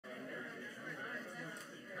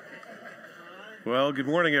Well, good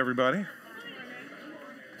morning, everybody.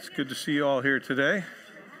 It's good to see you all here today.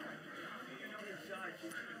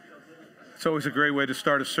 It's always a great way to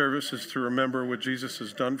start a service is to remember what Jesus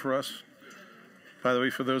has done for us. By the way,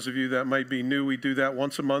 for those of you that might be new, we do that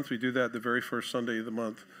once a month. We do that the very first Sunday of the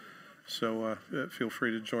month. So feel free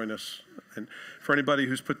to join us. And for anybody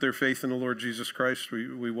who's put their faith in the Lord Jesus Christ,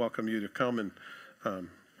 we welcome you to come and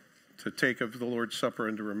to take of the Lord's Supper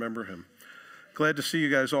and to remember him. Glad to see you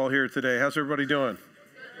guys all here today. How's everybody doing?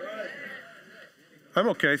 I'm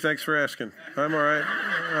okay. Thanks for asking. I'm all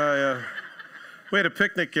right. We had a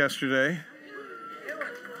picnic yesterday.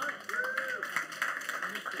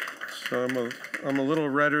 So I'm a little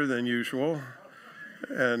redder than usual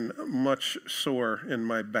and much sore in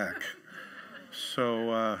my back.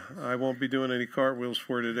 So I won't be doing any cartwheels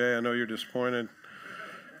for today. I know you're disappointed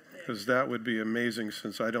because that would be amazing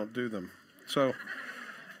since I don't do them. So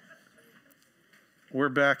we're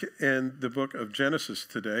back in the book of Genesis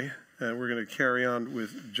today, and we're going to carry on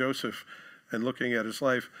with Joseph and looking at his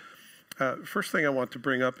life. First thing I want to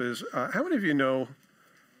bring up is, how many of you know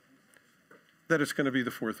that it's going to be the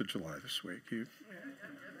 4th of July this week?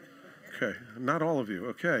 Okay, not all of you,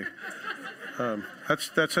 okay.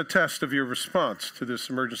 That's a test of your response to this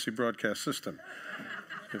emergency broadcast system.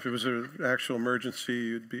 If it was an actual emergency,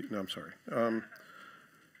 you'd be, no, I'm sorry.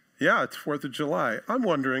 Yeah, it's 4th of July. I'm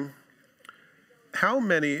wondering, how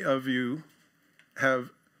many of you have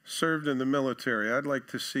served in the military? I'd like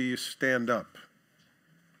to see you stand up.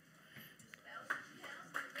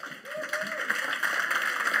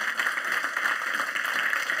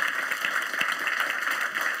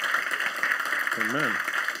 Amen.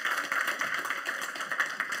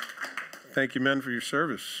 Thank you, men, for your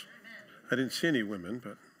service. I didn't see any women,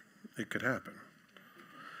 but it could happen.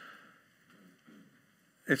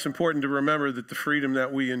 It's important to remember that the freedom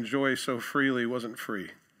that we enjoy so freely wasn't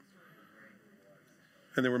free.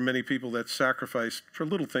 And there were many people that sacrificed for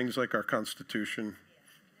little things like our Constitution,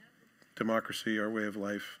 democracy, our way of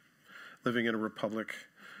life, living in a republic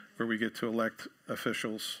where we get to elect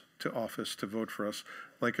officials to office to vote for us.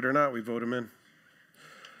 Like it or not, we vote them in.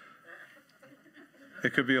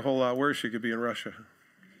 It could be a whole lot worse. You could be in Russia,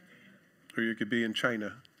 or you could be in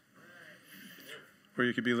China, or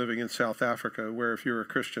you could be living in South Africa, where if you're a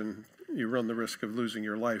Christian, you run the risk of losing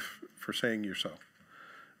your life for saying you're so,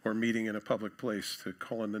 or meeting in a public place to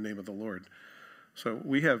call in the name of the Lord. So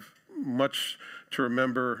we have much to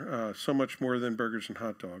remember, so much more than burgers and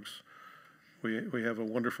hot dogs. We have a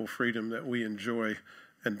wonderful freedom that we enjoy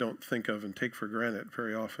and don't think of and take for granted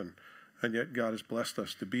very often, and yet God has blessed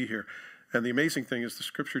us to be here. And the amazing thing is the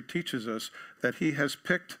Scripture teaches us that he has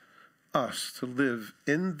picked us to live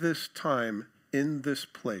in this time, in this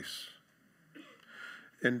place.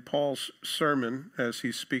 In Paul's sermon, as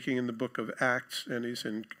he's speaking in the book of Acts, and he's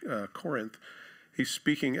in Corinth, he's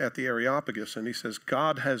speaking at the Areopagus, and he says,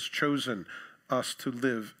 God has chosen us to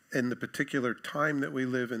live in the particular time that we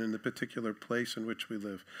live and in the particular place in which we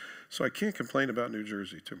live. So I can't complain about New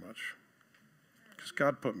Jersey too much, because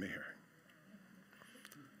God put me here.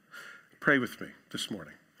 Pray with me this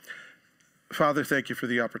morning. Father, thank you for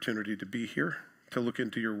the opportunity to be here, to look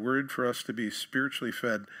into your word, for us to be spiritually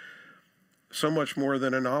fed. So much more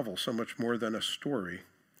than a novel, so much more than a story,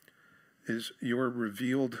 is your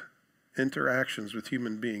revealed interactions with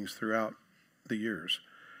human beings throughout the years.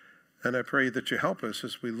 And I pray that you help us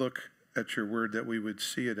as we look at your word, that we would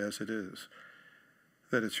see it as it is,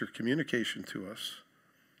 that it's your communication to us.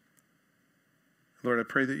 Lord, I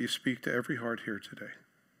pray that you speak to every heart here today,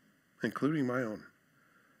 including my own,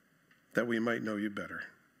 that we might know you better,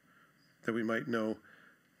 that we might know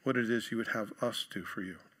what it is you would have us do for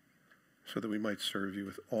you, so that we might serve you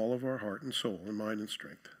with all of our heart and soul and mind and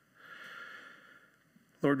strength.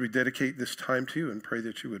 Lord, we dedicate this time to you and pray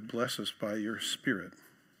that you would bless us by your Spirit.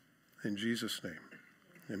 In Jesus' name,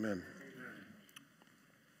 amen.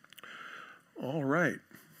 All right.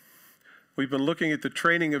 We've been looking at the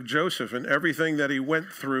training of Joseph, and everything that he went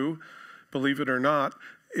through, believe it or not,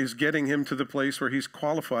 is getting him to the place where he's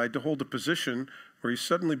qualified to hold a position where he's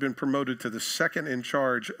suddenly been promoted to the second in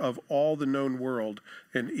charge of all the known world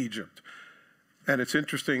in Egypt. And it's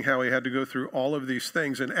interesting how he had to go through all of these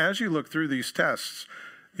things. And as you look through these tests,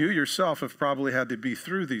 you yourself have probably had to be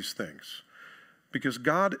through these things, because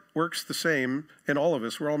God works the same in all of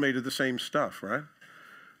us. We're all made of the same stuff, right?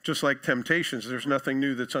 Just like temptations, there's nothing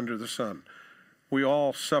new that's under the sun. We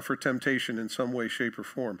all suffer temptation in some way, shape, or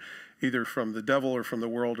form, either from the devil or from the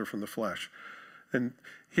world or from the flesh. And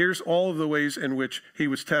here's all of the ways in which he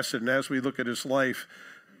was tested. And as we look at his life,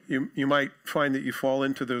 you might find that you fall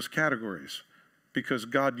into those categories, because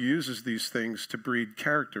God uses these things to breed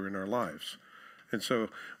character in our lives. And so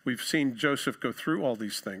we've seen Joseph go through all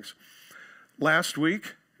these things. Last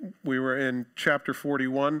week, we were in chapter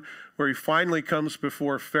 41, where he finally comes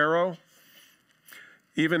before Pharaoh,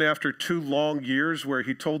 even after 2 long years where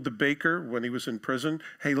he told the baker when he was in prison,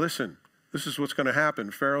 hey, listen, this is what's going to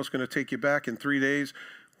happen. Pharaoh's going to take you back in 3 days.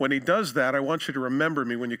 When he does that, I want you to remember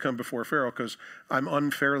me when you come before Pharaoh, because I'm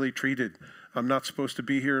unfairly treated. I'm not supposed to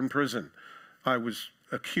be here in prison. I was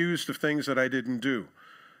accused of things that I didn't do.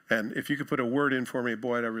 And if you could put a word in for me,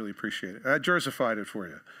 boy, I'd really appreciate it. I Josified it for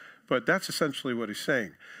you. But that's essentially what he's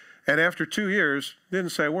saying. And after 2 years,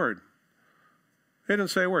 didn't say a word. He didn't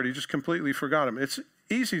say a word. He just completely forgot him. It's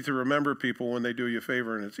easy to remember people when they do you a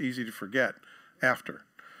favor, and it's easy to forget after.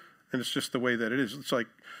 And it's just the way that it is. It's like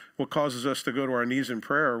what causes us to go to our knees in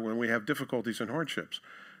prayer when we have difficulties and hardships.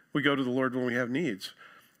 We go to the Lord when we have needs,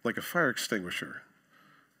 like a fire extinguisher.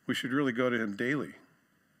 We should really go to him daily,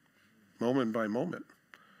 moment by moment.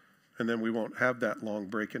 And then we won't have that long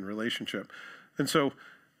break in relationship. And so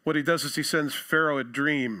what he does is he sends Pharaoh a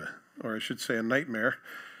dream, or I should say a nightmare.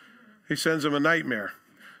 He sends him a nightmare.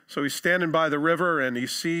 So he's standing by the river and he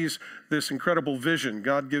sees this incredible vision.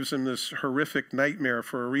 God gives him this horrific nightmare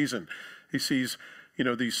for a reason. He sees,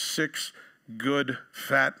 these 6 good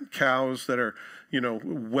fat cows that are,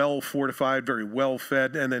 well fortified, very well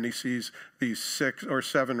fed. And then he sees these 6 or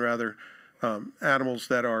 7 rather, animals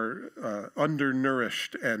that are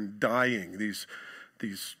undernourished and dying.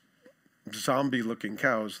 These zombie-looking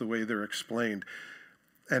cows, the way they're explained.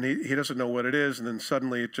 And he doesn't know what it is, and then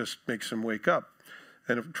suddenly it just makes him wake up.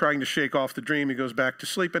 And trying to shake off the dream, he goes back to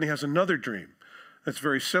sleep, and he has another dream that's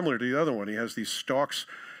very similar to the other one. He has these stalks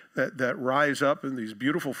that rise up, and these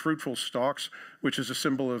beautiful, fruitful stalks, which is a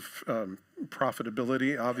symbol of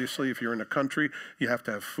profitability. Obviously, if you're in a country, you have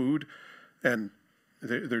to have food, and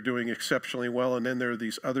they're doing exceptionally well. And then there are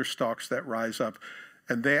these other stalks that rise up,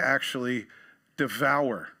 and they actually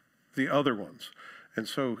devour the other ones. And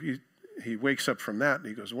so he wakes up from that, and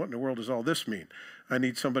he goes, what in the world does all this mean? I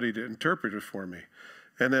need somebody to interpret it for me.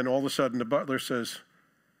 And then all of a sudden the butler says,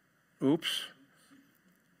 oops.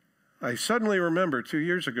 I suddenly remember 2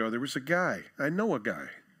 years ago, there was a guy. I know a guy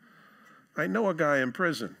in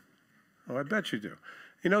prison. Oh, I bet you do.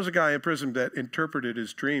 He knows a guy in prison that interpreted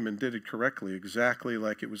his dream and did it correctly, exactly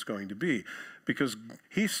like it was going to be. Because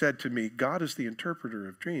he said to me, God is the interpreter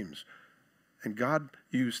of dreams. And God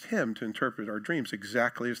used him to interpret our dreams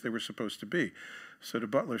exactly as they were supposed to be. So the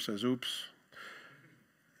butler says, oops.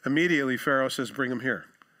 Immediately, Pharaoh says, bring him here.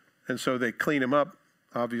 And so they clean him up.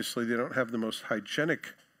 Obviously, they don't have the most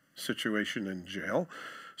hygienic situation in jail.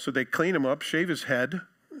 So they clean him up, shave his head,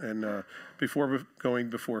 and before going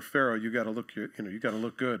before Pharaoh, you got to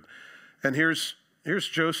look good. And here's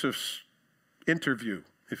Joseph's interview,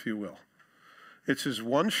 if you will. It's his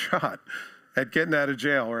one shot at getting out of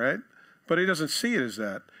jail, right? But he doesn't see it as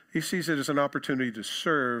that. He sees it as an opportunity to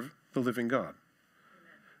serve the living God.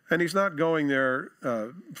 And he's not going there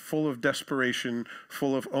full of desperation,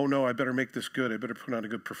 full of, oh no, I better make this good. I better put on a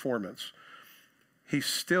good performance. He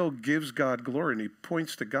still gives God glory, and he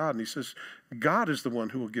points to God, and he says, God is the one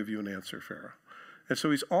who will give you an answer, Pharaoh. And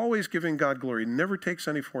so he's always giving God glory, never takes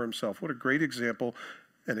any for himself. What a great example,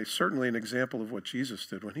 and it's certainly an example of what Jesus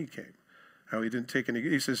did when he came. How he didn't take any,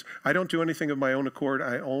 he says, I don't do anything of my own accord.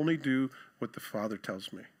 I only do what the Father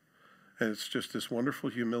tells me. And it's just this wonderful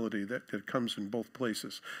humility that comes in both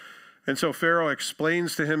places. And so Pharaoh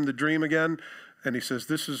explains to him the dream again, and he says,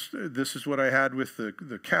 this is what I had with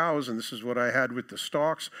the cows, and this is what I had with the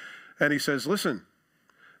stalks. And he says, listen,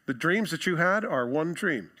 the dreams that you had are one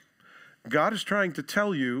dream. God is trying to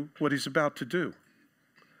tell you what he's about to do.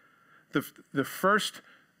 The first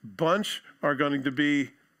bunch are going to be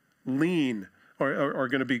lean, or are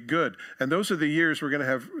going to be good. And those are the years we're going to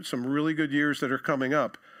have some really good years that are coming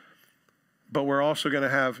up. But we're also going to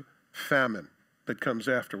have famine that comes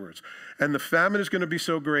afterwards. And the famine is going to be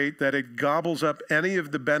so great that it gobbles up any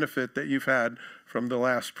of the benefit that you've had from the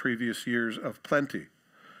last previous years of plenty.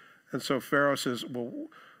 And so Pharaoh says, well,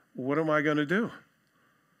 what am I going to do?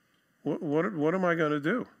 What am I going to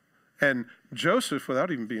do? And Joseph,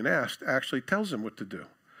 without even being asked, actually tells him what to do.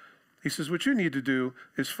 He says, what you need to do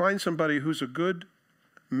is find somebody who's a good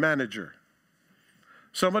manager.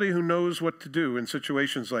 Somebody who knows what to do in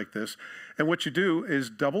situations like this. And what you do is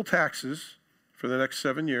double taxes for the next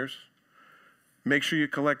 7 years. Make sure you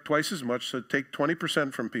collect twice as much, so take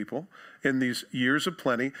 20% from people in these years of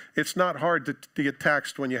plenty. It's not hard to get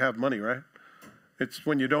taxed when you have money, right? It's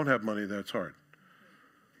when you don't have money that's hard.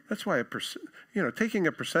 That's why taking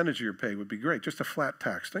a percentage of your pay would be great, just a flat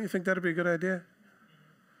tax. Don't you think that would be a good idea?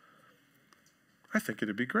 I think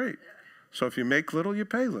it'd be great. So if you make little, you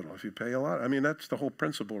pay little. If you pay a lot, I mean, that's the whole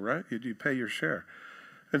principle, right? You pay your share.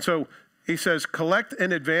 And so he says, collect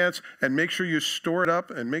in advance and make sure you store it up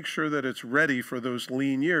and make sure that it's ready for those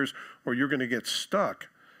lean years or you're going to get stuck.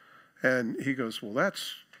 And he goes, well,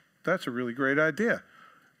 that's a really great idea.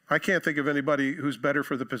 I can't think of anybody who's better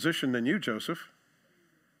for the position than you, Joseph.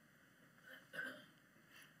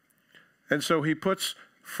 And so he puts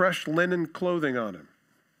fresh linen clothing on him,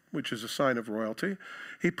 which is a sign of royalty.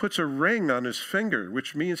 He puts a ring on his finger,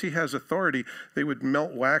 which means he has authority. They would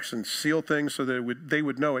melt wax and seal things so that they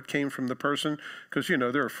would know it came from the person. Because,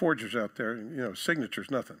 there are forgers out there,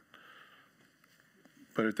 signatures, nothing.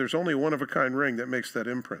 But there's only a one-of-a-kind ring that makes that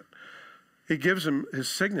imprint. He gives him his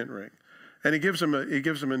signet ring. And he gives him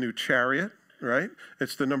a new chariot, right?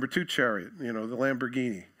 It's the number 2 chariot, the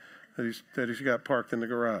Lamborghini that he's got parked in the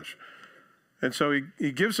garage. And so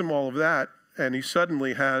he gives him all of that, and he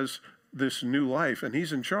suddenly has this new life, and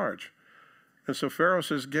he's in charge. And so Pharaoh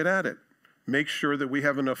says, get at it. Make sure that we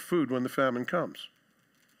have enough food when the famine comes.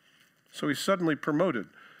 So he's suddenly promoted.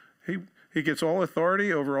 He gets all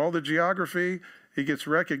authority over all the geography. He gets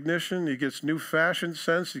recognition. He gets new fashion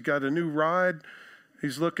sense. He got a new ride.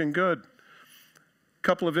 He's looking good.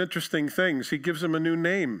 Couple of interesting things. He gives him a new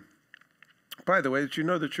name. By the way, did you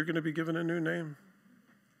know that you're going to be given a new name?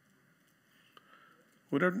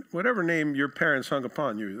 Whatever name your parents hung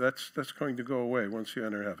upon you, that's going to go away once you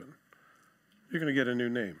enter heaven. You're going to get a new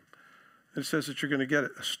name. It says that you're going to get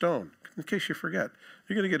a stone. In case you forget,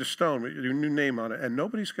 you're going to get a stone with your new name on it, and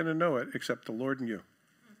nobody's going to know it except the Lord and you.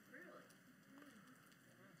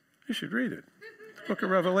 You should read it. The book of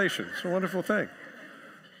Revelation. It's a wonderful thing.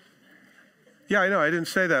 Yeah, I know. I didn't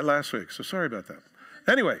say that last week, so sorry about that.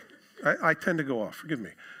 Anyway, I tend to go off. Forgive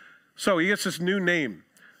me. So he gets this new name,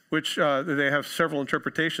 which they have several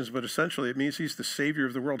interpretations, but essentially it means he's the Savior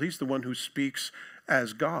of the world. He's the one who speaks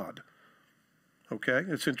as God. Okay?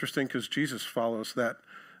 It's interesting because Jesus follows that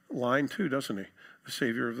line too, doesn't he? The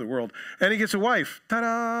Savior of the world. And he gets a wife.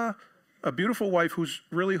 Ta-da! A beautiful wife who's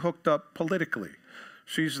really hooked up politically.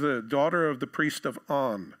 She's the daughter of the priest of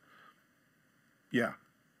On. Yeah.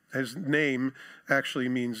 His name actually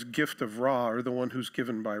means gift of Ra, or the one who's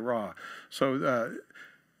given by Ra. So,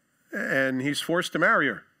 and he's forced to marry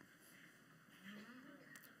her.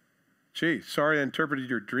 Gee, sorry I interpreted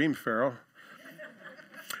your dream, Pharaoh.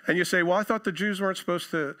 And you say, well, I thought the Jews weren't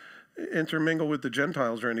supposed to intermingle with the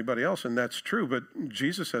Gentiles or anybody else, and that's true, but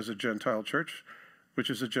Jesus has a Gentile church, which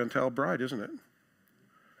is a Gentile bride, isn't it?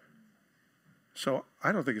 So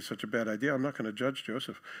I don't think it's such a bad idea. I'm not going to judge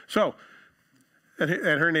Joseph. So, and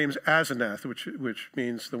her name's Asenath, which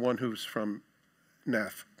means the one who's from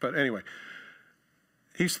Nath. But anyway,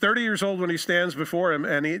 he's 30 years old when he stands before him,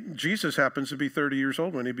 and Jesus happens to be 30 years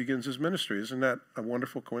old when he begins his ministry. Isn't that a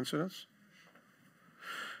wonderful coincidence?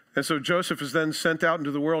 And so Joseph is then sent out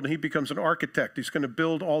into the world, and he becomes an architect. He's going to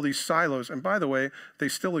build all these silos. And by the way, they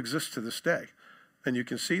still exist to this day. And you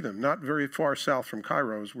can see them, not very far south from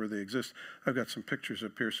Cairo is where they exist. I've got some pictures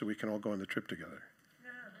up here so we can all go on the trip together.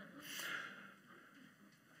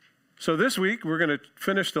 So this week, we're going to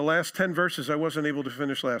finish the last 10 verses I wasn't able to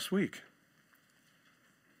finish last week.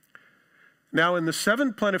 Now, in the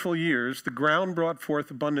 7 plentiful years, the ground brought forth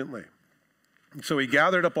abundantly. And so he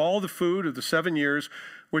gathered up all the food of the 7 years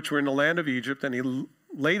which were in the land of Egypt, and he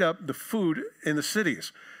laid up the food in the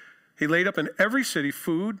cities. He laid up in every city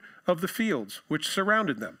food of the fields which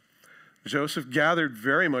surrounded them. Joseph gathered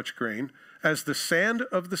very much grain, as the sand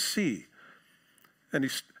of the sea. And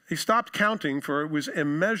he stopped counting, for it was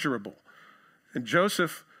immeasurable. And to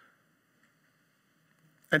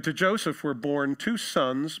Joseph were born 2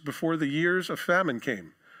 sons before the years of famine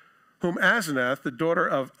came, whom Asenath, the daughter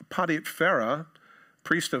of Potiphera,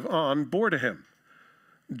 priest of On, bore to him.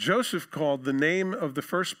 Joseph called the name of the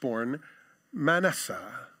firstborn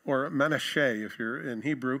Manasseh, or Manasseh if you're in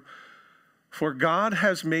Hebrew, for God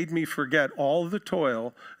has made me forget all the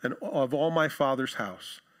toil of all my father's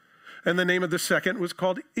house. And the name of the second was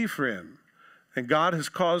called Ephraim, and God has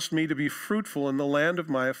caused me to be fruitful in the land of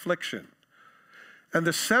my affliction. And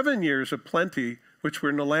the 7 years of plenty which were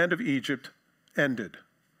in the land of Egypt ended,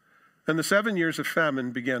 and the 7 years of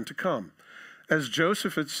famine began to come, as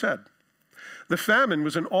Joseph had said. The famine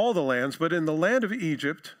was in all the lands, but in the land of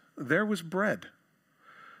Egypt there was bread.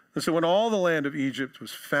 And so when all the land of Egypt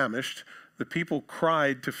was famished, the people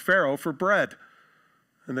cried to Pharaoh for bread.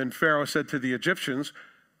 And then Pharaoh said to the Egyptians,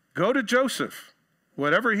 "Go to Joseph.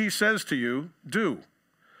 Whatever he says to you, do."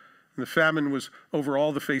 And the famine was over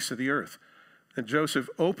all the face of the earth. And Joseph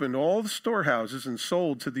opened all the storehouses and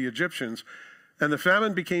sold to the Egyptians, and the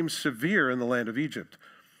famine became severe in the land of Egypt.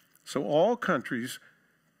 So all countries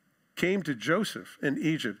came to Joseph in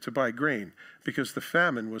Egypt to buy grain because the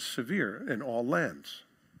famine was severe in all lands.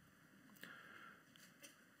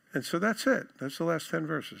 And so that's it. That's the last 10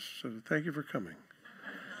 verses. So thank you for coming.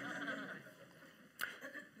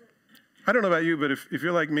 I don't know about you, but if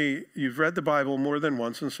you're like me, you've read the Bible more than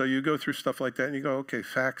once, and so you go through stuff like that, and you go, okay,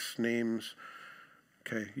 facts, names,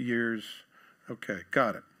 okay, years, okay,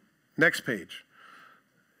 got it. Next page.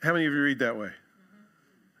 How many of you read that way?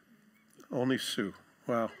 Only Sue.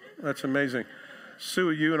 Wow, that's amazing.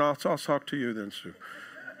 Sue, you, and I'll talk to you then, Sue.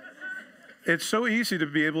 It's so easy to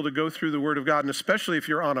be able to go through the Word of God, and especially if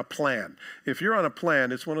you're on a plan. If you're on a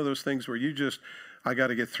plan, it's one of those things where you just, I got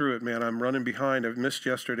to get through it, man. I'm running behind. I've missed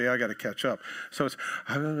yesterday. I got to catch up. So it's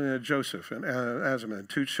Joseph and Azamah and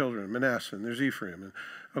 2 children, Manasseh, and there's Ephraim. And,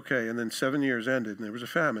 okay, and then 7 years ended, and there was a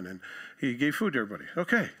famine, and he gave food to everybody.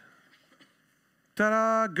 Okay.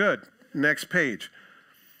 Ta-da, good. Next page.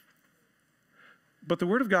 But the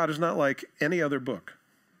Word of God is not like any other book.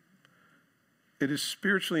 It is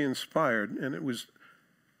spiritually inspired, and it was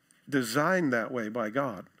designed that way by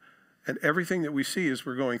God. And everything that we see as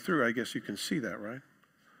we're going through, I guess you can see that, right?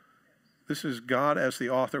 This is God as the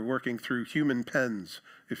author working through human pens,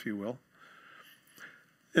 if you will.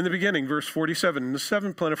 In the beginning, verse 47, in the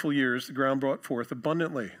 7 plentiful years, the ground brought forth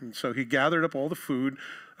abundantly. And so he gathered up all the food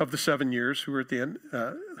of the 7 years who were at the end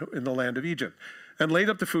in the land of Egypt, and laid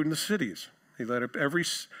up the food in the cities. He laid up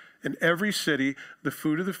in every city the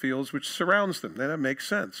food of the fields which surrounds them. Then that makes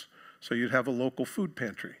sense. So you'd have a local food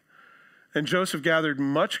pantry. And Joseph gathered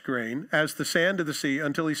much grain as the sand of the sea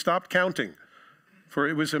until he stopped counting, for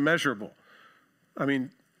it was immeasurable. I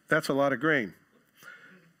mean, that's a lot of grain.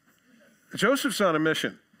 Joseph's on a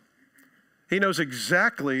mission. He knows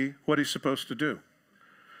exactly what he's supposed to do.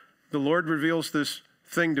 The Lord reveals this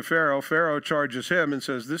thing to Pharaoh. Pharaoh charges him and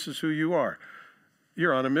says, this is who you are.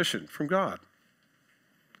 You're on a mission from God.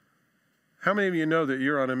 How many of you know that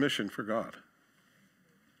you're on a mission for God?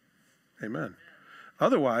 Amen.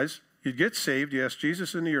 Otherwise, you'd get saved, you ask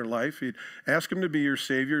Jesus into your life, you'd ask him to be your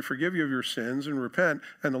Savior, forgive you of your sins, and repent,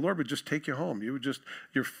 and the Lord would just take you home. You would just,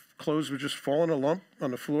 your clothes would just fall in a lump on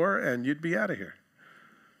the floor, and you'd be out of here.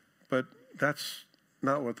 But that's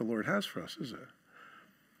not what the Lord has for us, is it?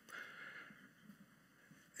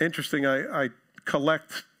 Interesting, I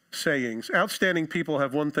collect sayings. Outstanding people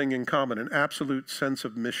have one thing in common, an absolute sense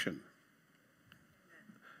of mission.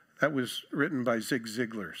 That was written by Zig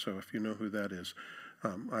Ziglar, so if you know who that is.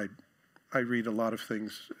 I read a lot of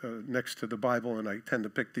things next to the Bible, and I tend to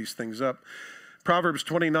pick these things up. Proverbs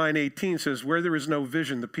 29:18 says, where there is no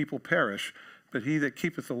vision, the people perish, but he that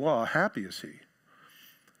keepeth the law, happy is he.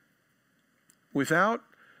 Without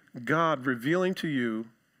God revealing to you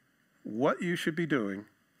what you should be doing,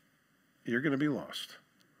 you're going to be lost.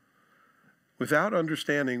 Without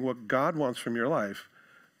understanding what God wants from your life,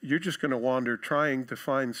 you're just going to wander trying to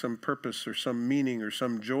find some purpose or some meaning or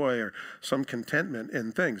some joy or some contentment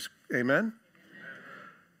in things. Amen? Amen.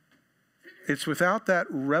 It's without that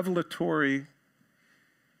revelatory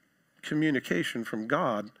communication from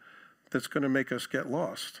God that's going to make us get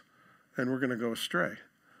lost, and we're going to go astray.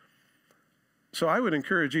 So I would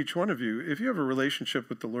encourage each one of you, if you have a relationship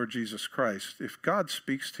with the Lord Jesus Christ, if God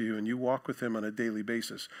speaks to you and you walk with him on a daily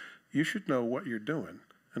basis, you should know what you're doing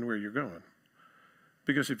and where you're going.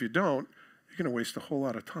 Because if you don't, you're going to waste a whole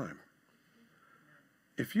lot of time.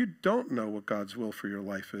 If you don't know what God's will for your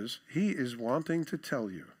life is, he is wanting to tell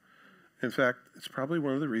you. In fact, it's probably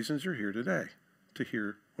one of the reasons you're here today, to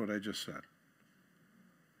hear what I just said.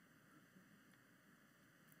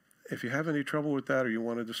 If you have any trouble with that or you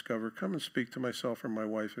want to discover, come and speak to myself or my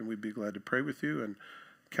wife, and we'd be glad to pray with you and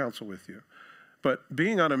counsel with you. But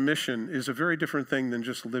being on a mission is a very different thing than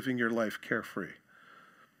just living your life carefree.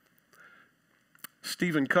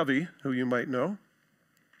 Stephen Covey, who you might know,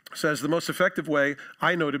 says the most effective way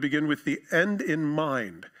I know to begin with the end in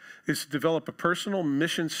mind is to develop a personal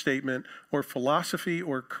mission statement or philosophy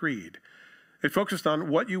or creed. It focused on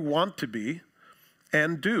what you want to be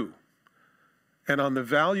and do, and on the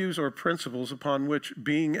values or principles upon which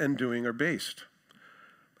being and doing are based.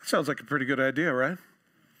 That sounds like a pretty good idea, right?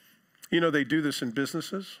 You know, they do this in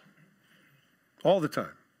businesses all the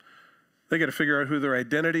time. They got to figure out who their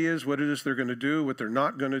identity is, what it is they're going to do, what they're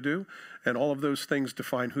not going to do, and all of those things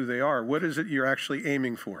define who they are. What is it you're actually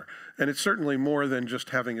aiming for? And it's certainly more than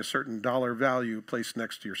just having a certain dollar value placed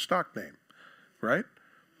next to your stock name, right?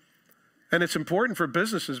 And it's important for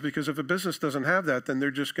businesses because if a business doesn't have that, then they're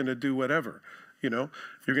just going to do whatever. You know,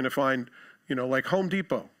 you're going to find, like Home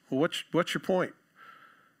Depot. Well, what's your point?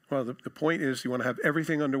 Well, the point is you want to have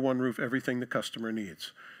everything under one roof, everything the customer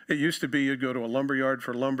needs. It used to be you'd go to a lumber yard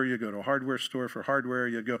for lumber, you'd go to a hardware store for hardware,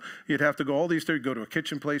 you'd have to go all these, you'd go to a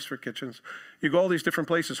kitchen place for kitchens. You go all these different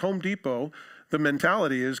places. Home Depot, the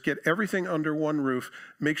mentality is get everything under one roof,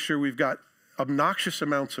 make sure we've got obnoxious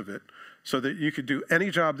amounts of it so that you could do any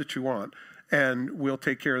job that you want, and we'll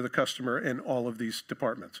take care of the customer in all of these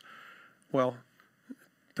departments. Well,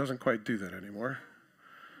 it doesn't quite do that anymore,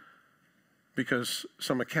 because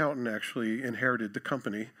some accountant actually inherited the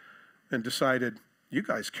company and decided, you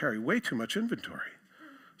guys carry way too much inventory.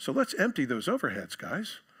 So let's empty those overheads,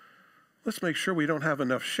 guys. Let's make sure we don't have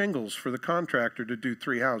enough shingles for the contractor to do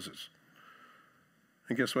 3 houses.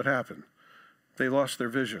 And guess what happened? They lost their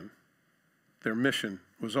vision. Their mission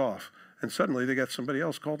was off. And suddenly they got somebody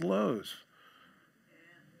else called Lowe's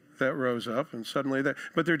that rose up, and suddenly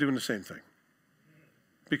but they're doing the same thing,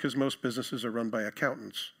 because most businesses are run by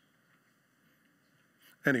accountants.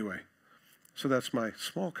 Anyway, so that's my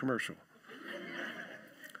small commercial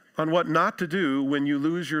on what not to do when you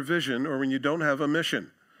lose your vision or when you don't have a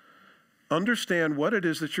mission. Understand what it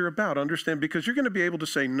is that you're about. Understand, because you're going to be able to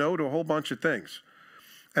say no to a whole bunch of things.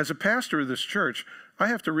 As a pastor of this church, I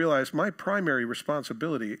have to realize my primary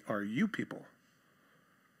responsibility are you people.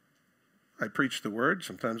 I preach the word.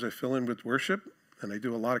 Sometimes I fill in with worship, and I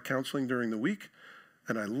do a lot of counseling during the week,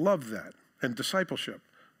 and I love that. And discipleship.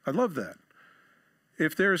 I love that.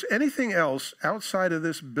 If there's anything else outside of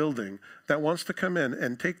this building that wants to come in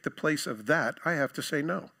and take the place of that, I have to say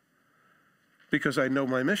no, because I know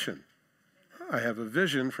my mission. I have a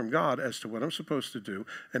vision from God as to what I'm supposed to do,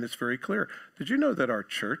 and it's very clear. Did you know that our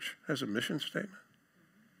church has a mission statement?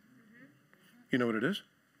 You know what it is?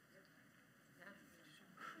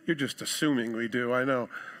 You're just assuming we do, I know.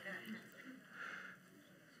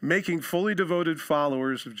 Making fully devoted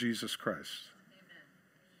followers of Jesus Christ.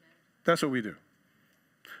 That's what we do.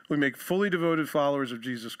 We make fully devoted followers of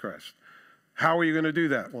Jesus Christ. How are you going to do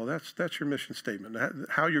that? Well, that's your mission statement.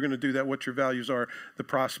 How you're going to do that, what your values are, the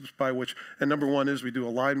process by which, and number one is we do a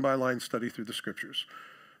line-by-line study through the scriptures.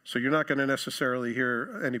 So you're not going to necessarily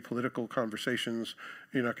hear any political conversations.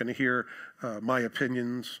 You're not going to hear my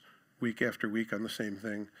opinions week after week on the same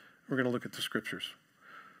thing. We're going to look at the scriptures.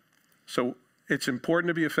 So it's important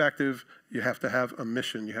to be effective. You have to have a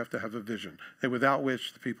mission. You have to have a vision, and without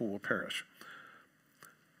which the people will perish.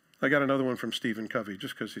 I got another one from Stephen Covey,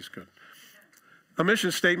 just because he's good. A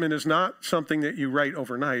mission statement is not something that you write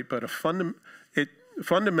overnight, but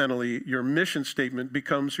fundamentally, your mission statement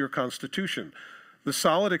becomes your constitution, the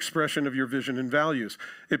solid expression of your vision and values.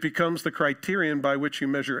 It becomes the criterion by which you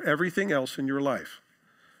measure everything else in your life.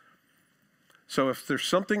 So if there's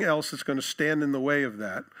something else that's going to stand in the way of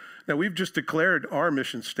that, now we've just declared our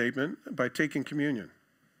mission statement by taking communion.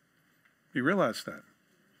 You realize that?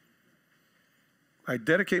 I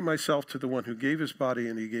dedicate myself to the one who gave his body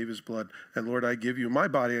and he gave his blood. And Lord, I give you my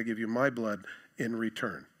body, I give you my blood in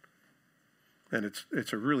return. And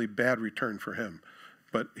it's a really bad return for him,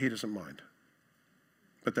 but he doesn't mind.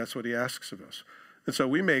 But that's what he asks of us. And so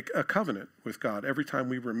we make a covenant with God every time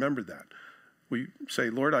we remember that. We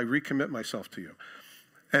say, Lord, I recommit myself to you.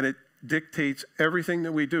 And it dictates everything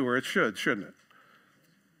that we do, or it should, shouldn't it?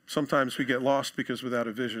 Sometimes we get lost because without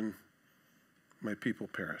a vision, my people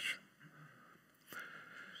perish.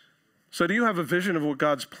 So do you have a vision of what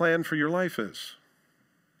God's plan for your life is?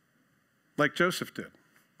 Like Joseph did.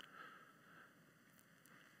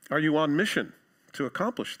 Are you on mission to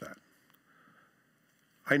accomplish that?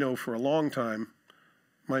 I know for a long time,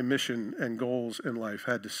 my mission and goals in life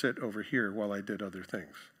had to sit over here while I did other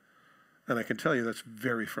things. And I can tell you that's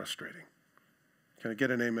very frustrating. Can I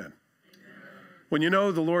get an amen? Amen. When you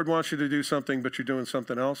know the Lord wants you to do something, but you're doing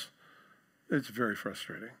something else, it's very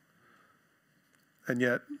frustrating. And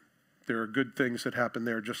yet, there are good things that happen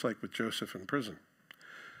there, just like with Joseph in prison.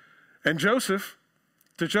 And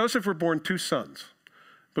to Joseph were born 2 sons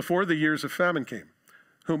before the years of famine came,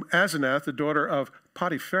 whom Asenath, the daughter of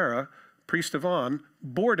Potiphera, priest of On,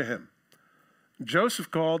 bore to him. Joseph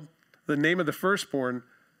called the name of the firstborn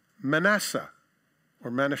Manasseh,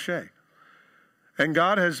 or Manasseh. And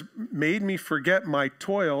God has made me forget my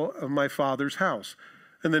toil of my father's house.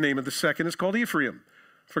 And the name of the second is called Ephraim.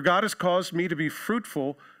 For God has caused me to be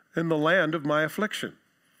fruitful in the land of my affliction.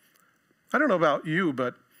 I don't know about you,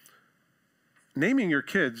 but naming your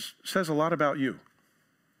kids says a lot about you.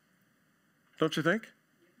 Don't you think?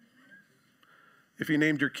 If you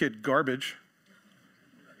named your kid Garbage,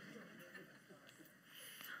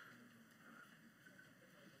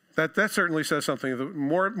 that certainly says something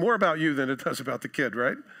more about you than it does about the kid,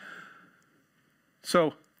 right?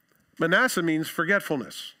 So Manasseh means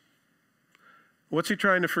forgetfulness. What's he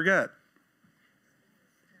trying to forget?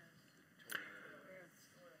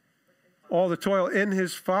 all the toil in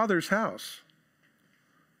his father's house.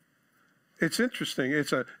 It's interesting.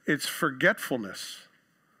 It's forgetfulness.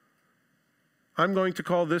 I'm going to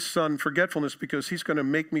call this son forgetfulness because he's going to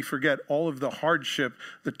make me forget all of the hardship,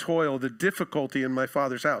 the toil, the difficulty in my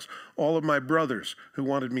father's house. All of my brothers who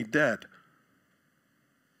wanted me dead.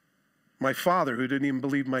 My father who didn't even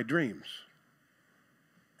believe my dreams.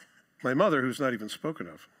 My mother who's not even spoken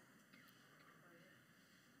of.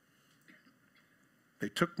 They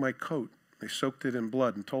took my coat, they soaked it in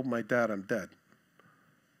blood and told my dad I'm dead.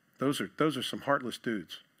 Those are some heartless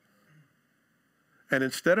dudes. And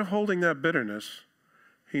instead of holding that bitterness,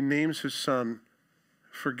 he names his son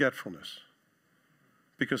forgetfulness.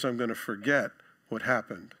 Because I'm going to forget what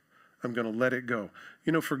happened. I'm going to let it go.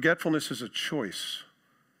 You know, forgetfulness is a choice.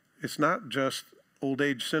 It's not just old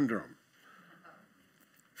age syndrome.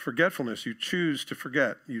 Forgetfulness, you choose to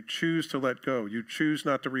forget. You choose to let go. You choose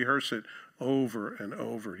not to rehearse it over and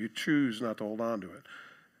over. You choose not to hold on to it.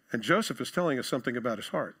 And Joseph is telling us something about his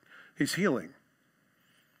heart. He's healing.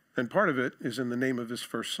 And part of it is in the name of his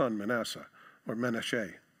first son, Manasseh, or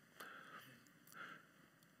Menashe.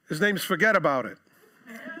 His name's Forget About It.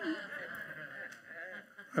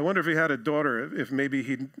 I wonder if he had a daughter, if maybe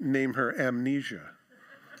he'd name her Amnesia.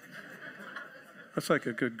 That's like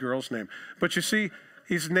a good girl's name. But you see,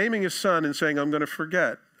 he's naming his son and saying, I'm going to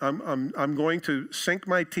forget. I'm going to sink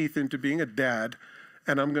my teeth into being a dad,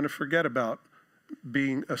 and I'm going to forget about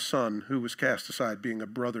being a son who was cast aside, being a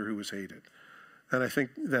brother who was hated. And I think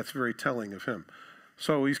that's very telling of him.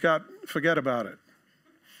 So he's got forget about it.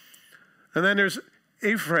 And then there's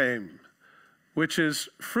Ephraim, which is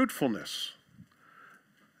fruitfulness.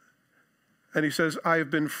 And he says, I have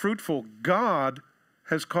been fruitful. God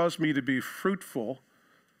has caused me to be fruitful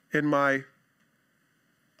in my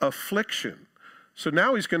affliction. So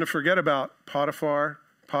now he's going to forget about Potiphar,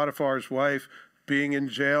 Potiphar's wife, being in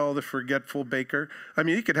jail, the forgetful baker. I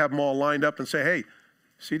mean, he could have them all lined up and say, hey,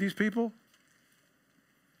 see these people?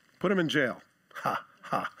 Put them in jail. Ha,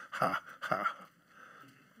 ha, ha, ha.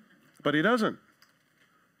 But he doesn't.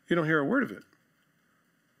 You don't hear a word of it.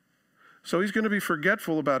 So he's going to be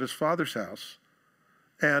forgetful about his father's house.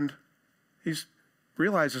 And he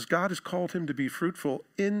realizes God has called him to be fruitful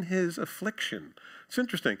in his affliction. It's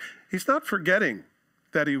interesting. He's not forgetting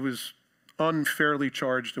that he was unfairly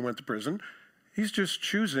charged and went to prison. He's just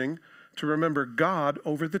choosing to remember God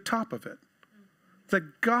over the top of it.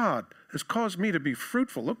 That God has caused me to be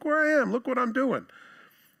fruitful. Look where I am. Look what I'm doing.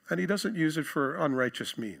 And he doesn't use it for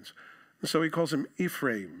unrighteous means. And so he calls him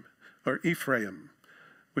Ephraim, or Ephraim,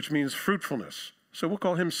 which means fruitfulness. So we'll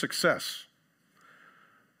call him success.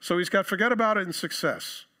 So he's got forget about it and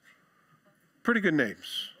success. Pretty good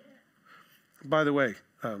names. By the way,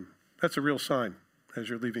 that's a real sign as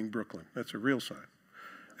you're leaving Brooklyn. That's a real sign.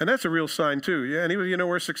 And that's a real sign too. Yeah, anybody, you know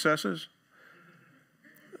where success is?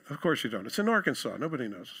 Of course you don't. It's in Arkansas. Nobody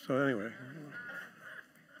knows. So anyway,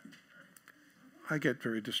 I get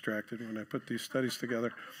very distracted when I put these studies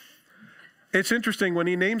together. It's interesting, when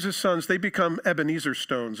he names his sons, they become Ebenezer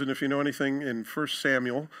stones. And if you know anything in 1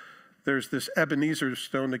 Samuel, there's this Ebenezer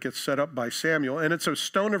stone that gets set up by Samuel, and it's a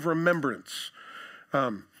stone of remembrance.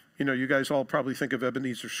 You know, you guys all probably think of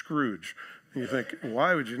Ebenezer Scrooge. And you think,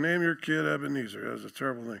 why would you name your kid Ebenezer? That was a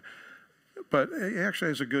terrible thing. But he actually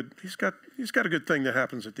has he's got a good thing that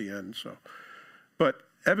happens at the end. So, but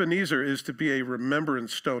Ebenezer is to be a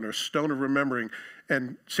remembrance stone, or stone of remembering.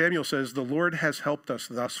 And Samuel says, the Lord has helped us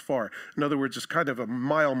thus far. In other words, it's kind of a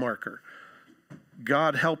mile marker.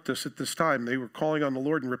 God helped us at this time. They were calling on the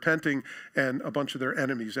Lord and repenting, and a bunch of their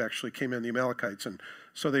enemies actually came in, the Amalekites. And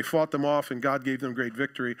so they fought them off, and God gave them great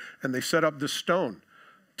victory. And they set up this stone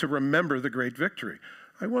to remember the great victory.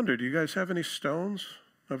 I wonder, do you guys have any stones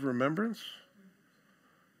of remembrance?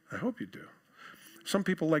 I hope you do. Some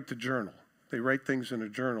people like to journal. They write things in a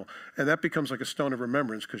journal, and that becomes like a stone of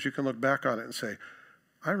remembrance, because you can look back on it and say,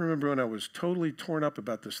 I remember when I was totally torn up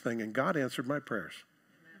about this thing, and God answered my prayers.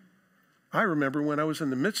 I remember when I was in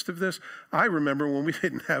the midst of this. I remember when we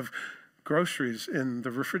didn't have groceries in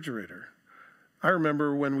the refrigerator. I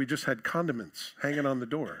remember when we just had condiments hanging on the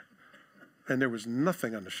door, and there was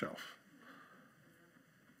nothing on the shelf.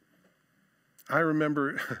 I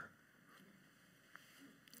remember,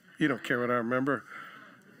 you don't care what I remember.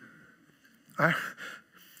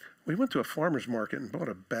 We went to a farmer's market and bought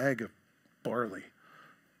a bag of barley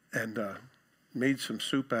and made some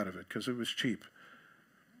soup out of it because it was cheap.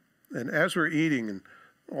 And as we're eating, and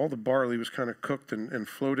all the barley was kind of cooked and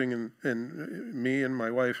floating, and me and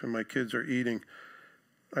my wife and my kids are eating,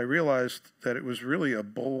 I realized that it was really a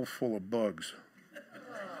bowl full of bugs.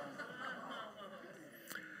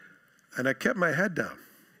 And I kept my head down,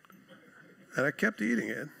 and I kept eating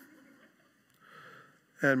it.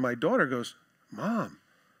 And my daughter goes, Mom,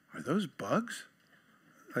 are those bugs?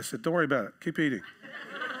 I said, don't worry about it. Keep eating.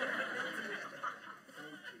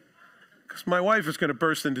 Because my wife is going to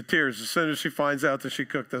burst into tears as soon as she finds out that she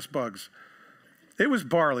cooked us bugs. It was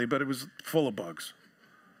barley, but it was full of bugs,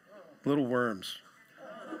 little worms.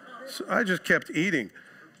 So I just kept eating.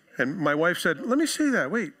 And my wife said, let me see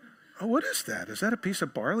that. Wait, oh, what is that? Is that a piece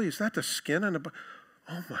of barley? Is that the skin on a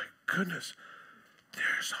Oh, my goodness.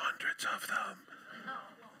 There's hundreds of them.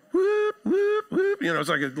 Whoop, whoop, whoop. You know, it's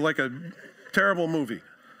like a terrible movie.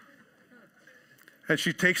 And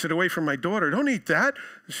she takes it away from my daughter. Don't eat that.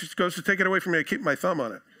 And she goes to take it away from me. I keep my thumb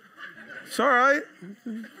on it. It's all right.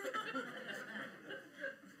 And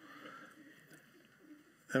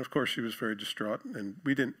of course, she was very distraught, and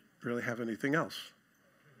we didn't really have anything else.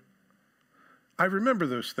 I remember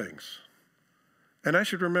those things. And I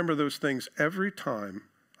should remember those things every time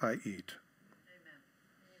I eat. Amen.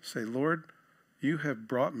 Say, Lord, you have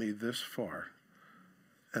brought me this far,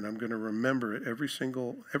 and I'm going to remember it every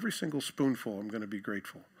single spoonful. I'm going to be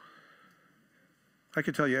grateful. I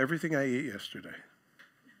could tell you everything I ate yesterday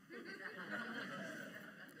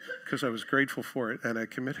because I was grateful for it, and I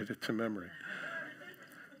committed it to memory.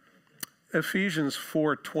 Ephesians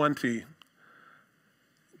 4:20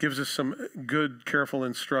 gives us some good, careful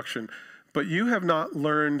instruction. But you have not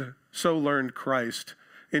learned Christ.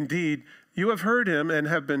 Indeed, you have heard him and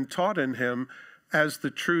have been taught in him, as the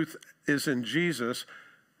truth is in Jesus,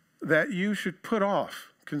 that you should put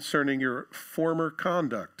off concerning your former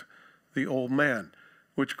conduct the old man,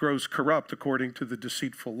 which grows corrupt according to the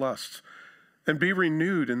deceitful lusts, and be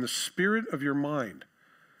renewed in the spirit of your mind,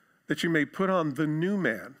 that you may put on the new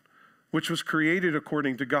man, which was created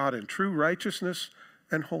according to God in true righteousness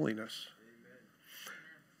and holiness.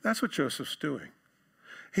 That's what Joseph's doing.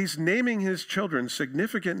 He's naming his children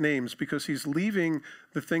significant names because he's leaving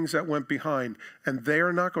the things that went behind, and they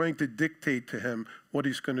are not going to dictate to him what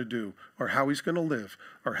he's going to do or how he's going to live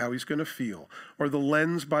or how he's going to feel or the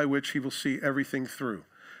lens by which he will see everything through.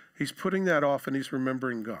 He's putting that off, and he's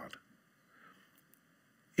remembering God.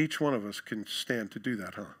 Each one of us can stand to do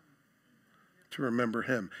that, huh? To remember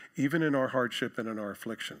him, even in our hardship and in our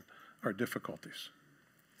affliction, our difficulties.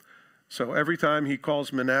 So every time he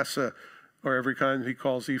calls Manasseh or every time he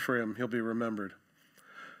calls Ephraim, he'll be remembered.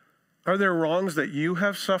 Are there wrongs that you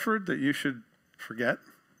have suffered that you should forget?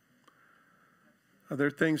 Are there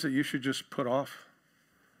things that you should just put off?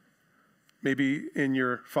 Maybe in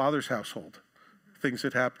your father's household, things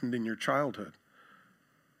that happened in your childhood.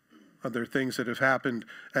 Are there things that have happened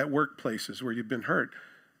at workplaces where you've been hurt?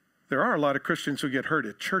 There are a lot of Christians who get hurt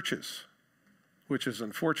at churches, which is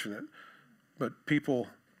unfortunate, but people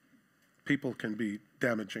can be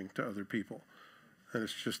damaging to other people. And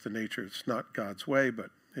it's just the nature. It's not God's way, but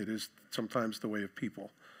it is sometimes the way of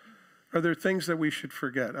people. Are there things that we should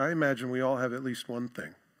forget? I imagine we all have at least one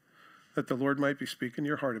thing that the Lord might be speaking to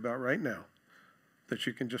your heart about right now that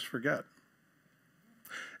you can just forget.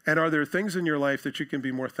 And are there things in your life that you can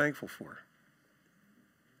be more thankful for?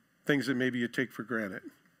 Things that maybe you take for granted.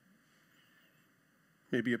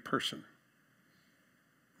 Maybe a person.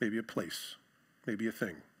 Maybe a place. Maybe a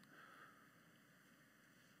thing.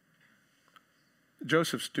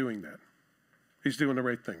 Joseph's doing that. He's doing the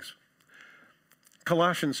right things.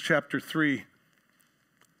 Colossians chapter 3,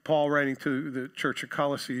 Paul writing to the church of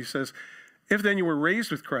Colossae, he says, if then you were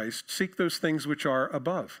raised with Christ, seek those things which are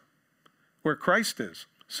above, where Christ is,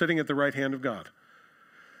 sitting at the right hand of God.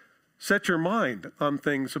 Set your mind on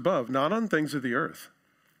things above, not on things of the earth.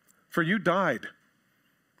 For you died,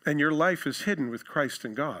 and your life is hidden with Christ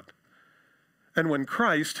in God. And when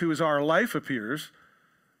Christ, who is our life, appears,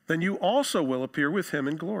 then you also will appear with him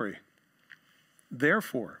in glory.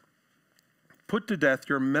 Therefore, put to death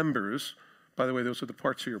your members, by the way, those are the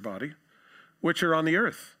parts of your body, which are on the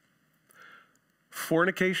earth.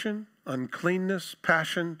 Fornication, uncleanness,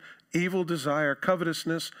 passion, evil desire,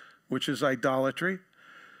 covetousness, which is idolatry.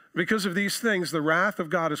 Because of these things, the wrath of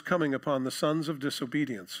God is coming upon the sons of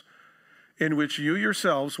disobedience, in which you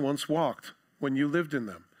yourselves once walked when you lived in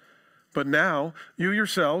them. But now you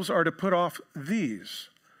yourselves are to put off these: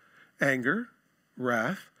 anger,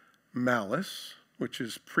 wrath, malice, which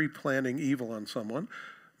is pre-planning evil on someone,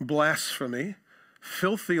 blasphemy,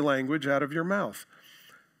 filthy language out of your mouth.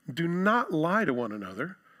 Do not lie to one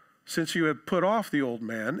another, since you have put off the old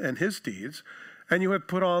man and his deeds, and you have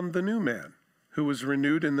put on the new man, who was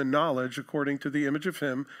renewed in the knowledge according to the image of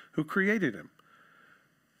him who created him.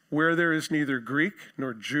 Where there is neither Greek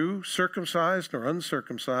nor Jew, circumcised nor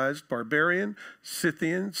uncircumcised, barbarian,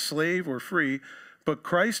 Scythian, slave or free, but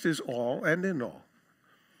Christ is all and in all.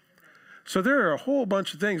 So there are a whole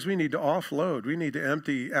bunch of things we need to offload. We need to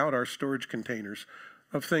empty out our storage containers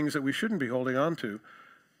of things that we shouldn't be holding on to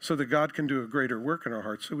so that God can do a greater work in our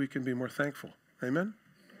hearts so we can be more thankful. Amen?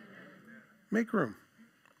 Make room.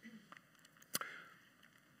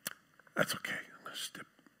 That's okay. I'm going to skip.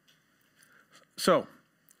 So,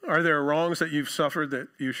 are there wrongs that you've suffered that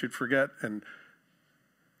you should forget and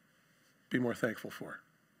be more thankful for?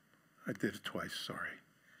 I did it twice, sorry.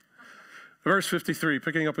 Verse 53,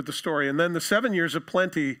 picking up with the story. And then the 7 years of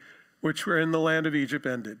plenty which were in the land of Egypt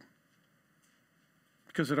ended.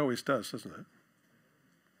 Because it always does, doesn't it?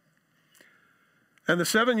 And the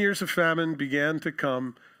 7 years of famine began to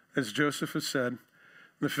come, as Joseph has said.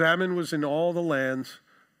 The famine was in all the lands,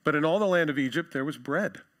 but in all the land of Egypt there was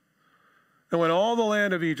bread. And when all the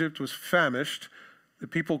land of Egypt was famished, the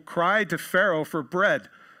people cried to Pharaoh for bread.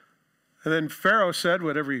 And then Pharaoh said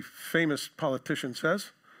what every famous politician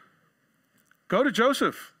says, "Go to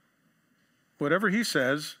Joseph. Whatever he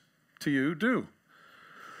says to you, do."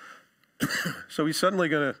 So he's suddenly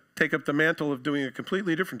going to take up the mantle of doing a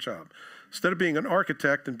completely different job. Instead of being an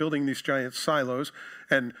architect and building these giant silos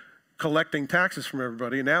and collecting taxes from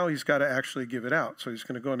everybody, now he's got to actually give it out. So he's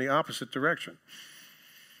going to go in the opposite direction.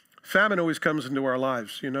 Famine always comes into our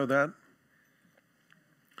lives. You know that?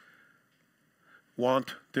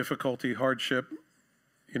 Want, difficulty, hardship.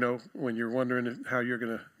 You know, when you're wondering how you're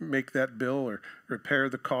going to make that bill or repair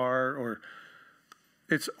the car, or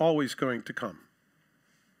it's always going to come.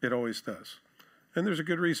 It always does. And there's a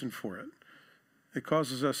good reason for it. It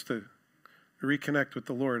causes us to reconnect with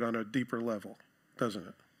the Lord on a deeper level, doesn't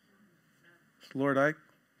it? Lord,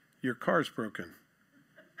 your car's broken.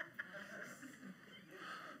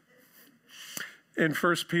 In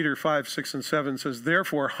 1 Peter 5, 6, and 7 says,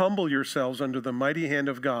 "Therefore humble yourselves under the mighty hand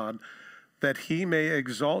of God, that he may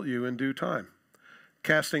exalt you in due time,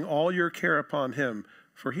 casting all your care upon him,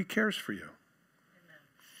 for he cares for you." Amen.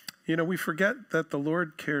 You know, we forget that the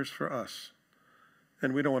Lord cares for us,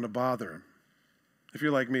 and we don't want to bother him. If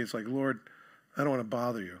you're like me, it's like, "Lord, I don't want to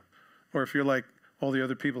bother you." Or if you're like all the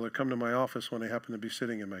other people that come to my office when I happen to be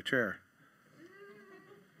sitting in my chair.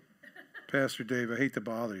 "Pastor Dave, I hate to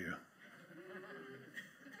bother you."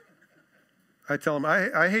 I tell him,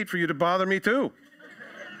 I hate for you to bother me too.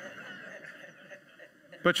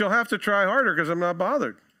 But you'll have to try harder because I'm not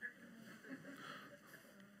bothered.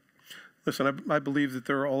 Listen, I believe that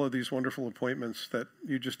there are all of these wonderful appointments that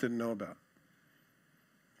you just didn't know about.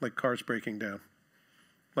 Like cars breaking down.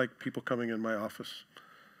 Like people coming in my office.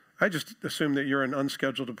 I just assume that you're an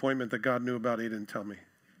unscheduled appointment that God knew about. He didn't tell me.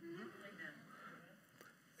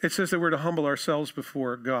 It says that we're to humble ourselves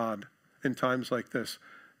before God in times like this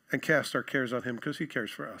and cast our cares on him because he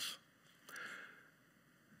cares for us.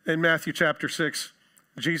 In Matthew chapter 6,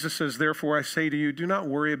 Jesus says, "Therefore I say to you, do not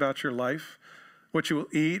worry about your life, what you will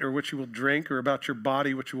eat or what you will drink, or about your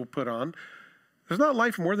body, what you will put on. Is not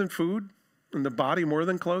life more than food, and the body more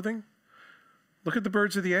than clothing? Look at the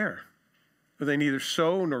birds of the air. For they neither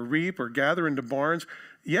sow nor reap or gather into barns,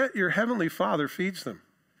 yet your heavenly Father feeds them.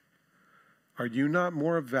 Are you not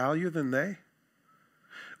more of value than they?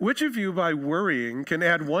 Which of you, by worrying, can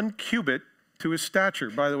add 1 cubit to his stature?"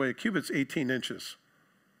 By the way, a cubit's 18 inches.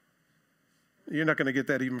 You're not going to get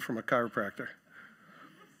that even from a chiropractor.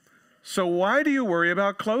 "So why do you worry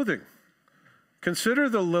about clothing? Consider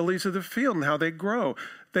the lilies of the field and how they grow.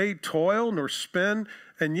 They toil nor spin,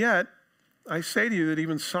 and yet I say to you that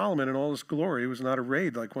even Solomon in all his glory was not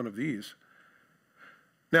arrayed like one of these.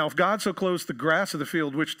 Now, if God so clothes the grass of the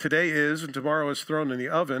field, which today is and tomorrow is thrown in the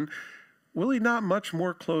oven, will he not much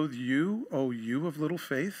more clothe you, O you of little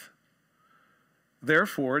faith?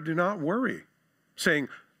 Therefore, do not worry, saying,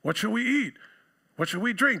 'What shall we eat? What shall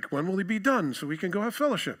we drink? When will he be done so we can go have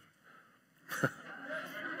fellowship?'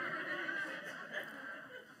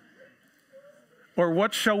 Or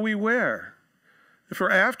what shall we wear? For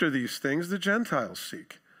after these things the Gentiles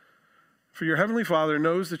seek. For your heavenly Father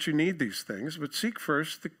knows that you need these things, but seek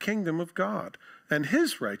first the kingdom of God and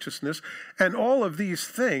his righteousness, and all of these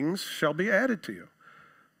things shall be added to you.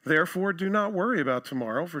 Therefore, do not worry about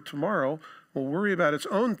tomorrow, for tomorrow will worry about its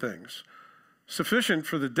own things. Sufficient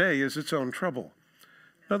for the day is its own trouble."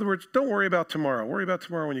 In other words, don't worry about tomorrow. Worry about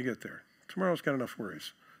tomorrow when you get there. Tomorrow's got enough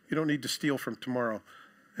worries. You don't need to steal from tomorrow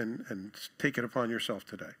and take it upon yourself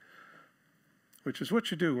today, which is what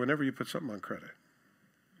you do whenever you put something on credit.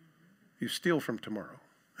 You steal from tomorrow.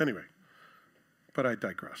 Anyway, but I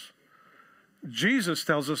digress. Jesus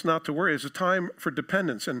tells us not to worry. It's a time for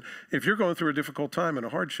dependence. And if you're going through a difficult time and a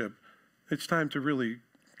hardship, it's time to really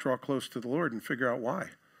draw close to the Lord and figure out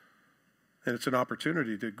why. And it's an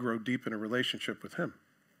opportunity to grow deep in a relationship with him.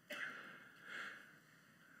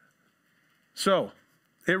 So,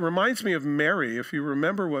 it reminds me of Mary. If you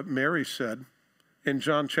remember what Mary said in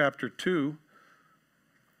John chapter 2,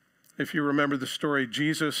 if you remember the story,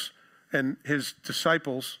 Jesus and his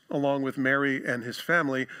disciples, along with Mary and his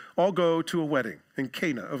family, all go to a wedding in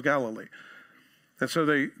Cana of Galilee. And so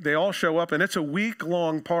they all show up, and it's a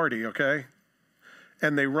week-long party, okay?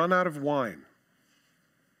 And they run out of wine.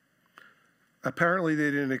 Apparently,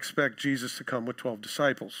 they didn't expect Jesus to come with 12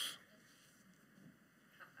 disciples.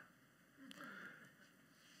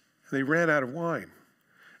 They ran out of wine.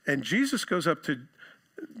 And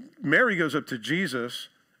Mary goes up to Jesus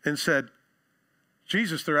and said,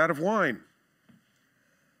 Jesus, they're out of wine.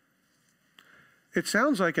 It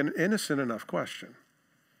sounds like an innocent enough question.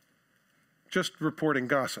 Just reporting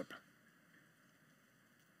gossip.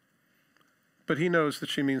 But he knows that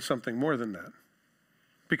she means something more than that,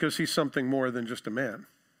 because he's something more than just a man.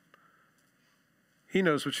 He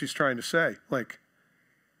knows what she's trying to say, like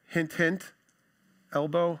hint, hint,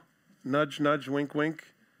 elbow, nudge, nudge, wink, wink.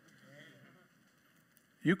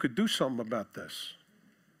 You could do something about this.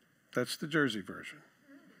 That's the Jersey version.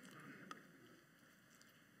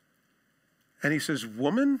 And he says,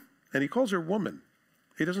 woman, and he calls her woman.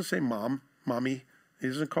 He doesn't say mom, mommy. He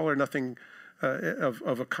doesn't call her nothing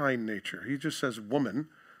of a kind nature. He just says woman.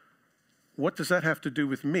 What does that have to do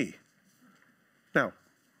with me? Now,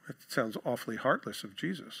 it sounds awfully heartless of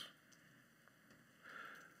Jesus.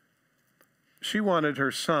 She wanted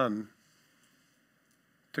her son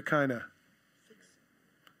to kind of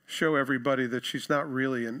show everybody that she's not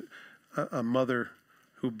really a mother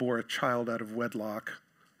who bore a child out of wedlock,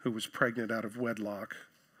 who was pregnant out of wedlock.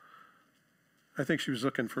 I think she was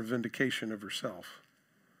looking for vindication of herself.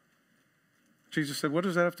 Jesus said, what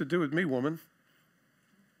does that have to do with me, woman?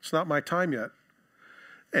 It's not my time yet.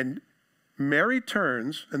 And Mary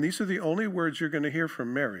turns, and these are the only words you're going to hear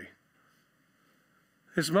from Mary.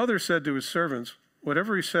 His mother said to his servants,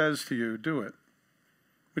 whatever he says to you, do it.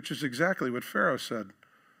 Which is exactly what Pharaoh said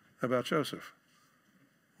about Joseph.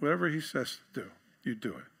 Whatever he says to do, you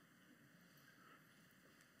do it.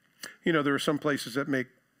 You know, there are some places that make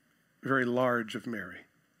very large of Mary.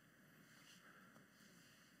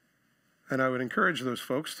 And I would encourage those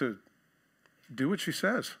folks to do what she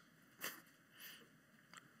says.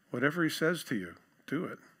 Whatever he says to you, do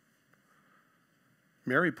it.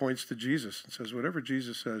 Mary points to Jesus and says, whatever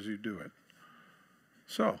Jesus says, you do it.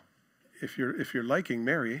 So, if you're liking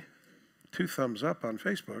Mary, 2 thumbs up on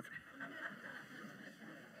Facebook,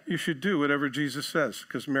 you should do whatever Jesus says,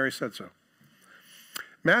 because Mary said so.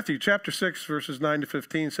 Matthew chapter 6, verses 9 to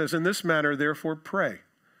 15 says, in this manner, therefore, pray.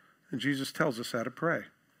 And Jesus tells us how to pray.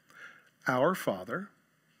 Our Father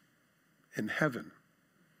in heaven,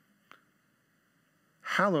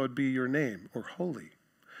 hallowed be your name, or holy.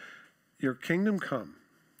 Your kingdom come,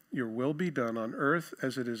 your will be done on earth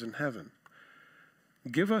as it is in heaven.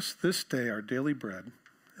 Give us this day our daily bread,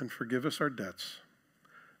 and forgive us our debts,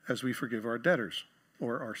 as we forgive our debtors,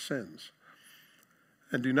 or our sins.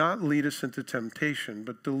 And do not lead us into temptation,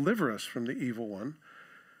 but deliver us from the evil one.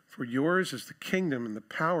 For yours is the kingdom and the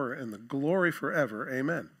power and the glory forever.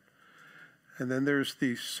 Amen. And then there's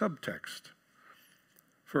the subtext.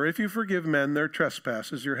 For if you forgive men their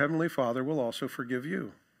trespasses, your heavenly Father will also forgive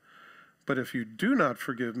you. But if you do not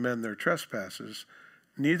forgive men their trespasses,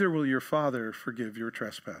 neither will your Father forgive your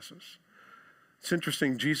trespasses. It's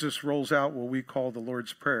interesting, Jesus rolls out what we call the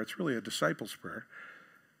Lord's Prayer. It's really a disciples' prayer.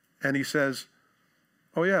 And he says,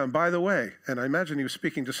 oh yeah, and by the way, and I imagine he was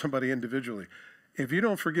speaking to somebody individually, if you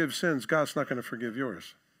don't forgive sins, God's not going to forgive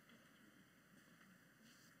yours.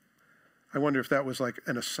 I wonder if that was like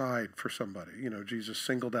an aside for somebody. You know, Jesus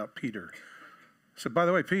singled out Peter. Said, by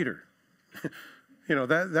the way, Peter, you know,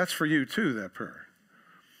 that's for you too, that prayer.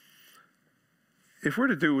 If we're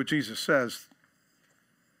to do what Jesus says,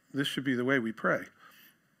 this should be the way we pray.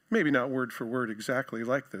 Maybe not word for word exactly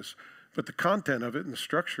like this, but the content of it and the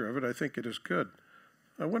structure of it, I think it is good.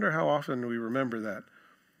 I wonder how often we remember that.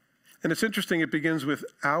 And it's interesting, it begins with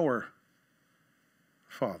our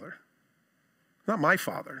Father. Not my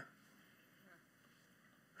Father.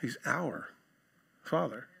 He's our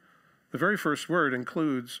Father. The very first word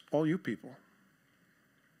includes all you people.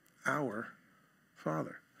 Our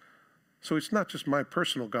Father. So it's not just my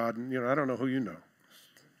personal God, and I don't know who you know.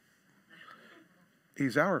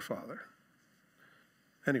 He's our Father.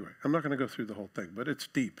 Anyway, I'm not going to go through the whole thing, but it's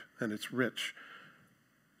deep and it's rich.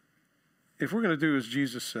 If we're going to do as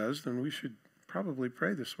Jesus says, then we should probably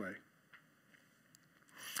pray this way.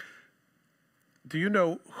 Do you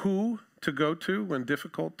know who to go to when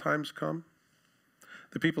difficult times come?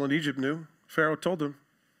 The people in Egypt knew. Pharaoh told them,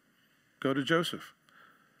 go to Joseph.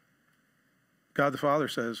 God the Father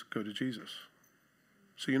says, go to Jesus.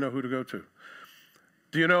 So you know who to go to.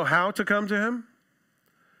 Do you know how to come to him?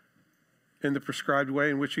 In the prescribed way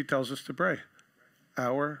in which he tells us to pray.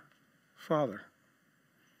 Our Father.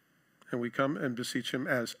 And we come and beseech him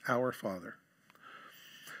as our Father.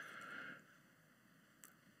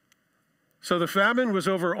 So the famine was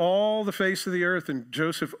over all the face of the earth, and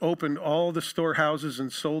Joseph opened all the storehouses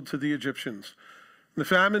and sold to the Egyptians. The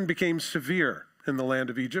famine became severe in the land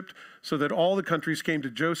of Egypt, so that all the countries came to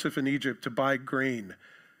Joseph in Egypt to buy grain,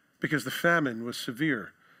 because the famine was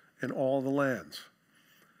severe in all the lands.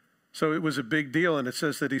 So it was a big deal, and it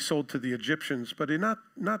says that he sold to the Egyptians, but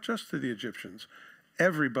not just to the Egyptians,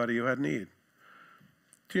 everybody who had need.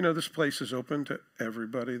 Do you know this place is open to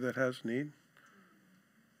everybody that has need?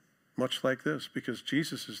 Much like this, because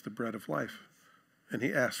Jesus is the bread of life, and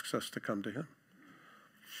he asks us to come to him.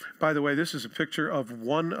 By the way, this is a picture of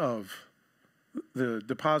one of the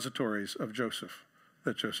depositories of Joseph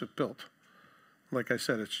that Joseph built. Like I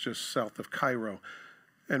said, it's just south of Cairo.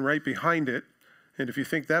 And right behind it, and if you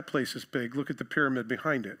think that place is big, look at the pyramid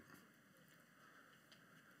behind it.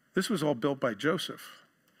 This was all built by Joseph.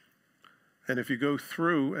 And if you go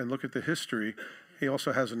through and look at the history, he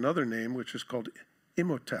also has another name, which is called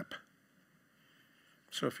Imhotep.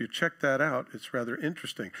 So if you check that out, it's rather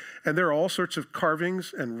interesting. And there are all sorts of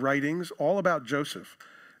carvings and writings all about Joseph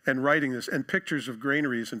and writing this, and pictures of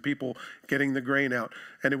granaries and people getting the grain out.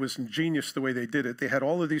 And it was ingenious the way they did it. They had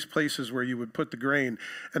all of these places where you would put the grain,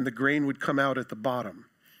 and the grain would come out at the bottom.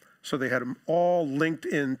 So they had them all linked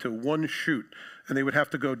into one chute, and they would have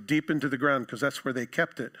to go deep into the ground because that's where they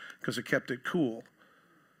kept it, because it kept it cool.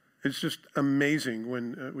 It's just amazing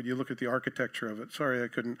when you look at the architecture of it. Sorry I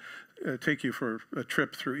couldn't take you for a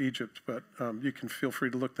trip through Egypt, but you can feel free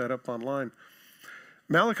to look that up online.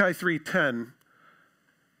 Malachi 3:10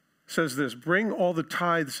 says this, "Bring all the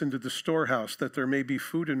tithes into the storehouse, that there may be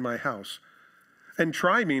food in my house. And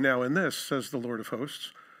try me now in this, says the Lord of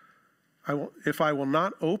hosts. If I will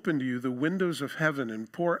not open to you the windows of heaven and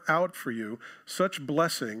pour out for you such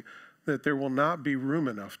blessing that there will not be room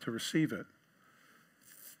enough to receive it."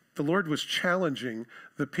 The Lord was challenging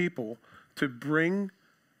the people to bring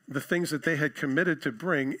the things that they had committed to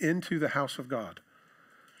bring into the house of God,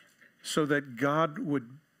 so that God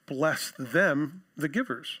would bless them, the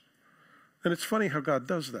givers. And it's funny how God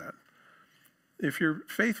does that. If you're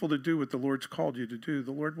faithful to do what the Lord's called you to do,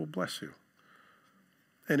 the Lord will bless you.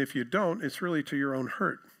 And if you don't, it's really to your own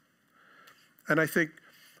hurt. And I think,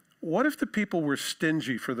 what if the people were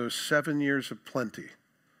stingy for those 7 years of plenty?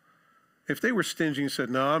 If they were stingy and said,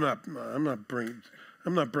 "No, I'm not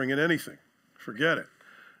bringing anything. Forget it."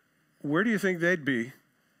 Where do you think they'd be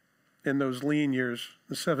in those lean years,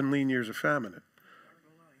 the 7 lean years of famine?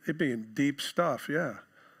 They'd be in deep stuff, yeah.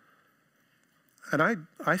 And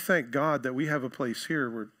I thank God that we have a place here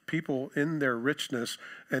where people in their richness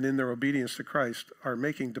and in their obedience to Christ are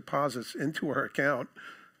making deposits into our account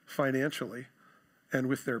financially and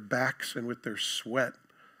with their backs and with their sweat.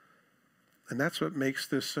 And that's what makes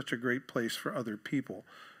this such a great place for other people,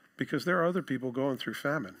 because there are other people going through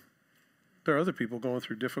famine. There are other people going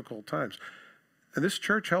through difficult times. And this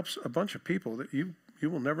church helps a bunch of people that you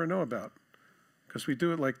will never know about, because we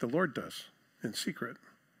do it like the Lord does, in secret.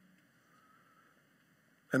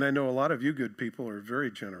 And I know a lot of you good people are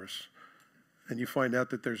very generous, and you find out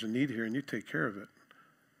that there's a need here and you take care of it.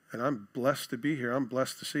 And I'm blessed to be here. I'm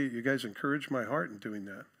blessed to see it. You guys encourage my heart in doing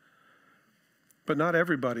that. But not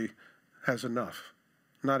everybody has enough.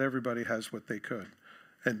 Not everybody has what they could.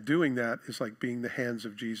 And doing that is like being the hands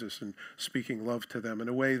of Jesus and speaking love to them in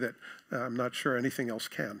a way that I'm not sure anything else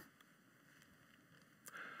can.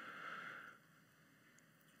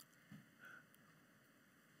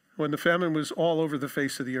 When the famine was all over the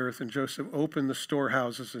face of the earth, and Joseph opened the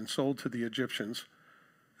storehouses and sold to the Egyptians,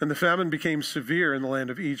 and the famine became severe in the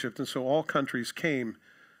land of Egypt, and so all countries came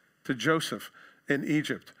to Joseph in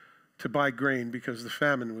Egypt to buy grain, because the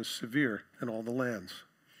famine was severe in all the lands.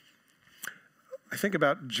 I think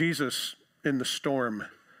about Jesus in the storm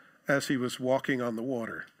as he was walking on the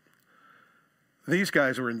water. These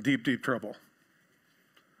guys were in deep, deep trouble.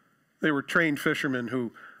 They were trained fishermen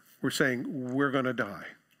who were saying, "We're going to die.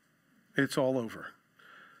 It's all over."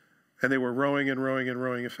 And they were rowing and rowing and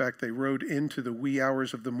rowing. In fact, they rowed into the wee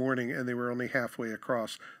hours of the morning, and they were only halfway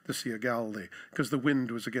across the Sea of Galilee because the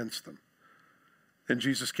wind was against them. And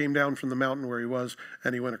Jesus came down from the mountain where he was,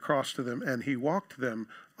 and he went across to them, and he walked them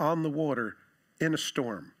on the water in a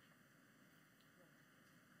storm.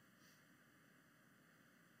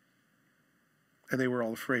 And they were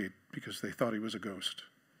all afraid because they thought he was a ghost.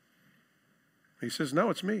 He says, "No,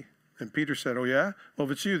 it's me." And Peter said, "Oh yeah? Well,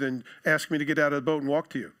 if it's you, then ask me to get out of the boat and walk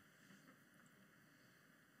to you."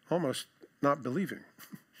 Almost not believing.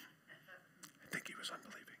 I think he was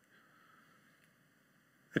unbelieving.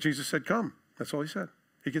 And Jesus said, "Come." That's all he said.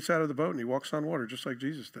 He gets out of the boat and he walks on water just like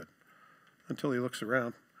Jesus did. until he looks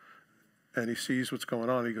around and he sees what's going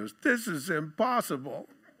on. He goes, "This is impossible."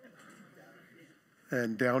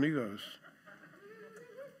 And down he goes.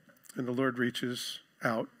 And the Lord reaches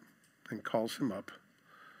out and calls him up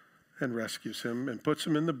and rescues him and puts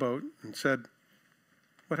him in the boat and said,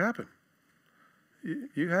 "What happened?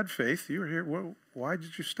 You had faith. You were here. Why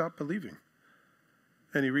did you stop believing?"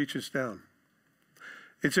 And he reaches down.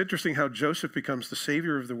 It's interesting how Joseph becomes the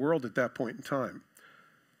savior of the world at that point in time,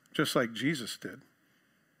 just like Jesus did.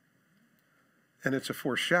 And it's a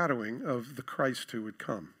foreshadowing of the Christ who would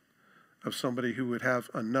come, of somebody who would have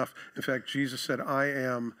enough. In fact, Jesus said, "I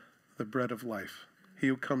am the bread of life. He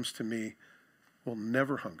who comes to me will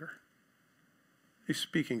never hunger." He's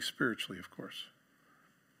speaking spiritually, of course.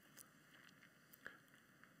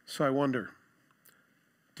 So I wonder,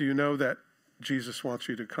 do you know that Jesus wants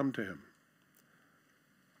you to come to him?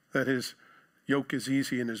 That his yoke is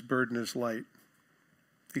easy and his burden is light.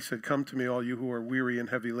 He said, "Come to me, all you who are weary and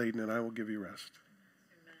heavy laden, and I will give you rest."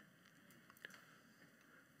 Amen.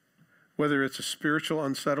 Whether it's a spiritual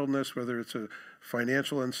unsettledness, whether it's a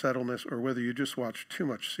financial unsettledness, or whether you just watch too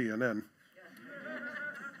much CNN,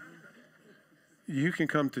 you can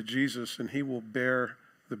come to Jesus and he will bear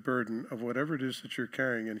the burden of whatever it is that you're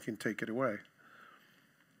carrying, and he can take it away.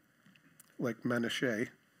 Like Manasseh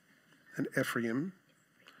and Ephraim,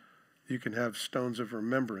 you can have stones of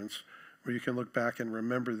remembrance where you can look back and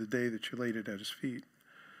remember the day that you laid it at his feet.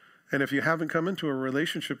 And if you haven't come into a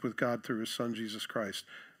relationship with God through his son, Jesus Christ,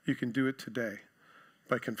 you can do it today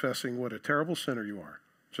by confessing what a terrible sinner you are,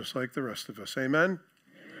 just like the rest of us. Amen?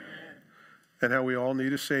 Amen. And how we all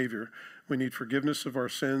need a Savior. We need forgiveness of our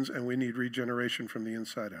sins, and we need regeneration from the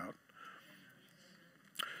inside out.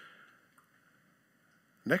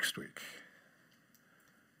 Next week,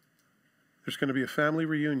 there's going to be a family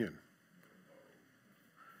reunion.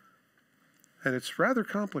 And it's rather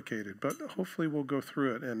complicated, but hopefully we'll go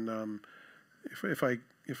through it. And if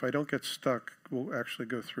I don't get stuck, we'll actually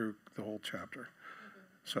go through the whole chapter.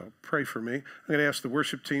 So pray for me. I'm going to ask the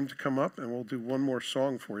worship team to come up, and we'll do one more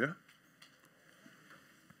song for you.